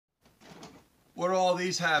What do all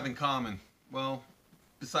these have in common? Well,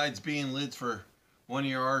 besides being lids for one of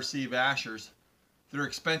your RC bashers, they're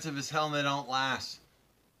expensive as hell and they don't last.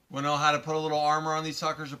 Want to know how to put a little armor on these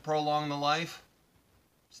suckers to prolong the life?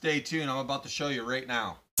 Stay tuned, I'm about to show you right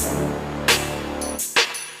now.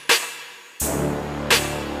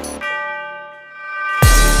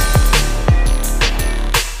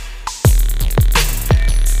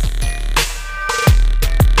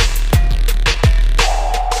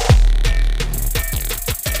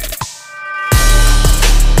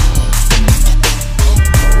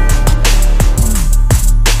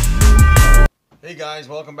 Hey guys,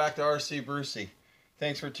 welcome back to RC Brucey.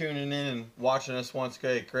 Thanks for tuning in and watching us once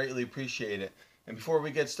again. Greatly appreciate it. And before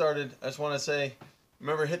we get started, I just want to say,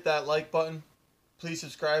 remember, hit that like button. Please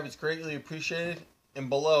subscribe, it's greatly appreciated. And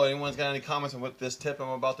below, anyone's got any comments on what this tip I'm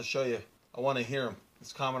about to show you, I want to hear them.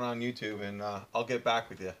 Just comment on YouTube and I'll get back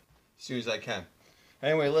with you as soon as I can.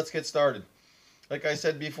 Anyway, let's get started. Like I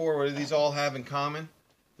said before, what do these all have in common?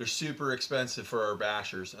 They're super expensive for our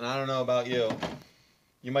bashers. And I don't know about you.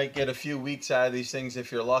 You might get a few weeks out of these things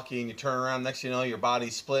if you're lucky, and you turn around, next thing you know, your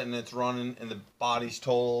body's split and it's running and the body's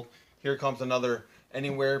totaled. Here comes another,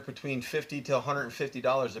 anywhere between $50 to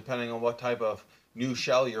 $150 depending on what type of new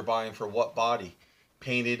shell you're buying for what body.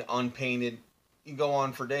 Painted, unpainted, you can go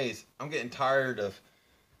on for days. I'm getting tired of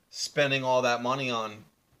spending all that money on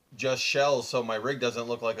just shells so my rig doesn't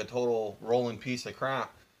look like a total rolling piece of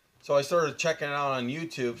crap. So I started checking it out on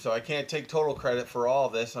YouTube, so I can't take total credit for all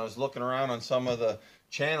of this. I was looking around on some of the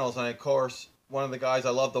channels, and of course, one of the guys I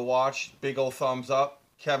love to watch, big old thumbs up,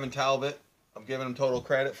 Kevin Talbot. I'm giving him total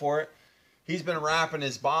credit for it. He's been wrapping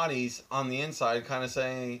his bodies on the inside, kind of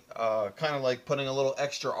saying, kind of like putting a little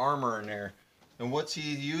extra armor in there. And what's he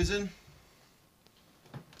using?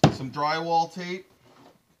 Some drywall tape,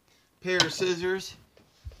 pair of scissors,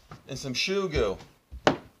 and some shoe goo.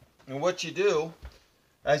 And what you do,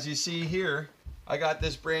 as you see here, I got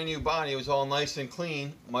this brand new body. It was all nice and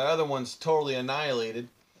clean. My other one's totally annihilated.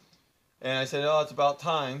 And I said, oh, it's about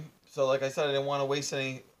time. So like I said, I didn't want to waste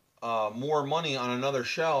any more money on another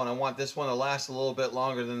shell. And I want this one to last a little bit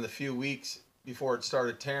longer than the few weeks before it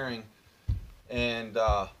started tearing and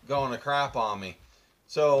going to crap on me.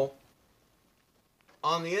 So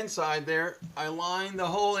on the inside there, I lined the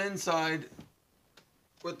whole inside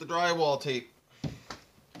with the drywall tape.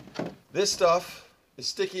 This stuff is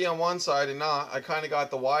sticky on one side and not. I kind of got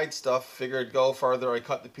the wide stuff, figured go farther, I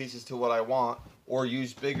cut the pieces to what I want, or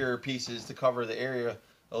use bigger pieces to cover the area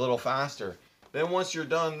a little faster. Then once you're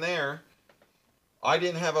done there, I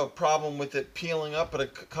didn't have a problem with it peeling up, but a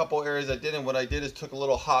couple areas I didn't. What I did is took a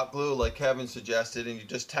little hot glue like Kevin suggested, and you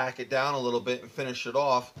just tack it down a little bit and finish it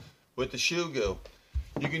off with the shoe goo.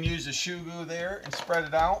 You can use the shoe goo there and spread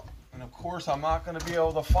it out, and of course I'm not going to be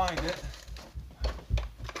able to find it.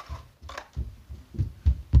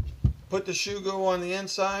 Put the shoe glue on the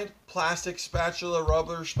inside, plastic spatula,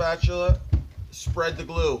 rubber spatula, spread the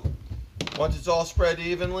glue. Once it's all spread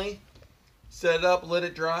evenly, set it up, let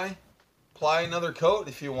it dry, apply another coat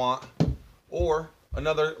if you want, or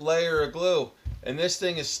another layer of glue. And this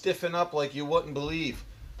thing is stiffened up like you wouldn't believe.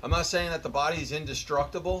 I'm not saying that the body is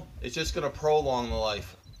indestructible, it's just going to prolong the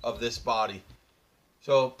life of this body.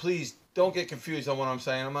 So please don't get confused on what I'm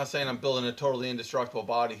saying. I'm not saying I'm building a totally indestructible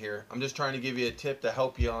body here. I'm just trying to give you a tip to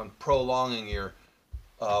help you on prolonging your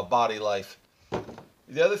body life.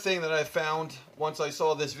 The other thing that I found once I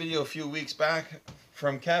saw this video a few weeks back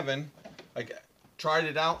from Kevin, I tried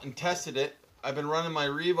it out and tested it. I've been running my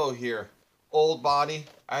Revo here. Old body.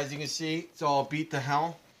 As you can see, it's all beat to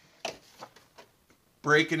hell.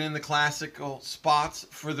 Breaking in the classical spots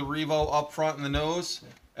for the Revo up front in the nose.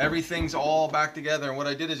 Everything's all back together, and what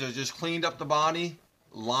I did is I just cleaned up the body,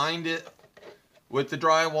 lined it with the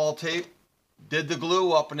drywall tape, did the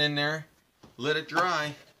glue up and in there, let it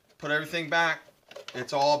dry, put everything back.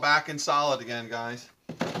 It's all back and solid again, guys.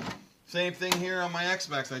 Same thing here on my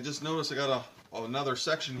X-Max. I just noticed I got another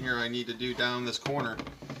section here I need to do down this corner.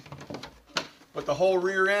 But the whole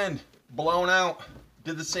rear end blown out.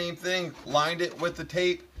 Did the same thing, lined it with the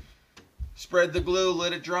tape, spread the glue,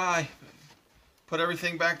 let it dry. Put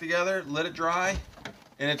everything back together, let it dry,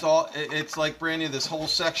 and it's like brand new. This whole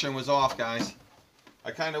section was off, guys.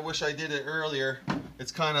 I kind of wish I did it earlier.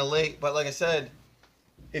 It's kind of late, but like I said,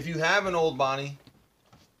 if you have an old body,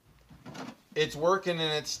 it's working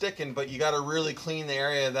and it's sticking, but you got to really clean the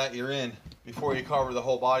area that you're in before you cover the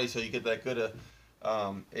whole body so you get that good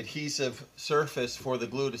adhesive surface for the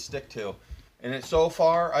glue to stick to. And so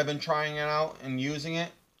far, I've been trying it out and using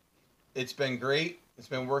it. It's been great. It's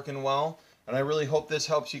been working well. And I really hope this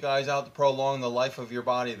helps you guys out to prolong the life of your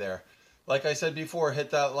body there. Like I said before, hit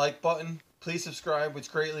that like button. Please subscribe, it's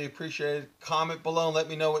greatly appreciated. Comment below and let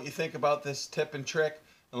me know what you think about this tip and trick.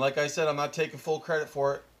 And like I said, I'm not taking full credit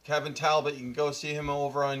for it. Kevin Talbot, you can go see him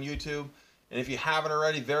over on YouTube. And if you haven't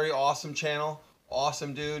already, very awesome channel.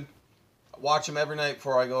 Awesome dude. Watch him every night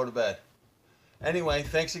before I go to bed. Anyway,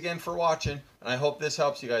 thanks again for watching. And I hope this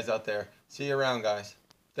helps you guys out there. See you around, guys.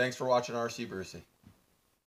 Thanks for watching RC Brucey.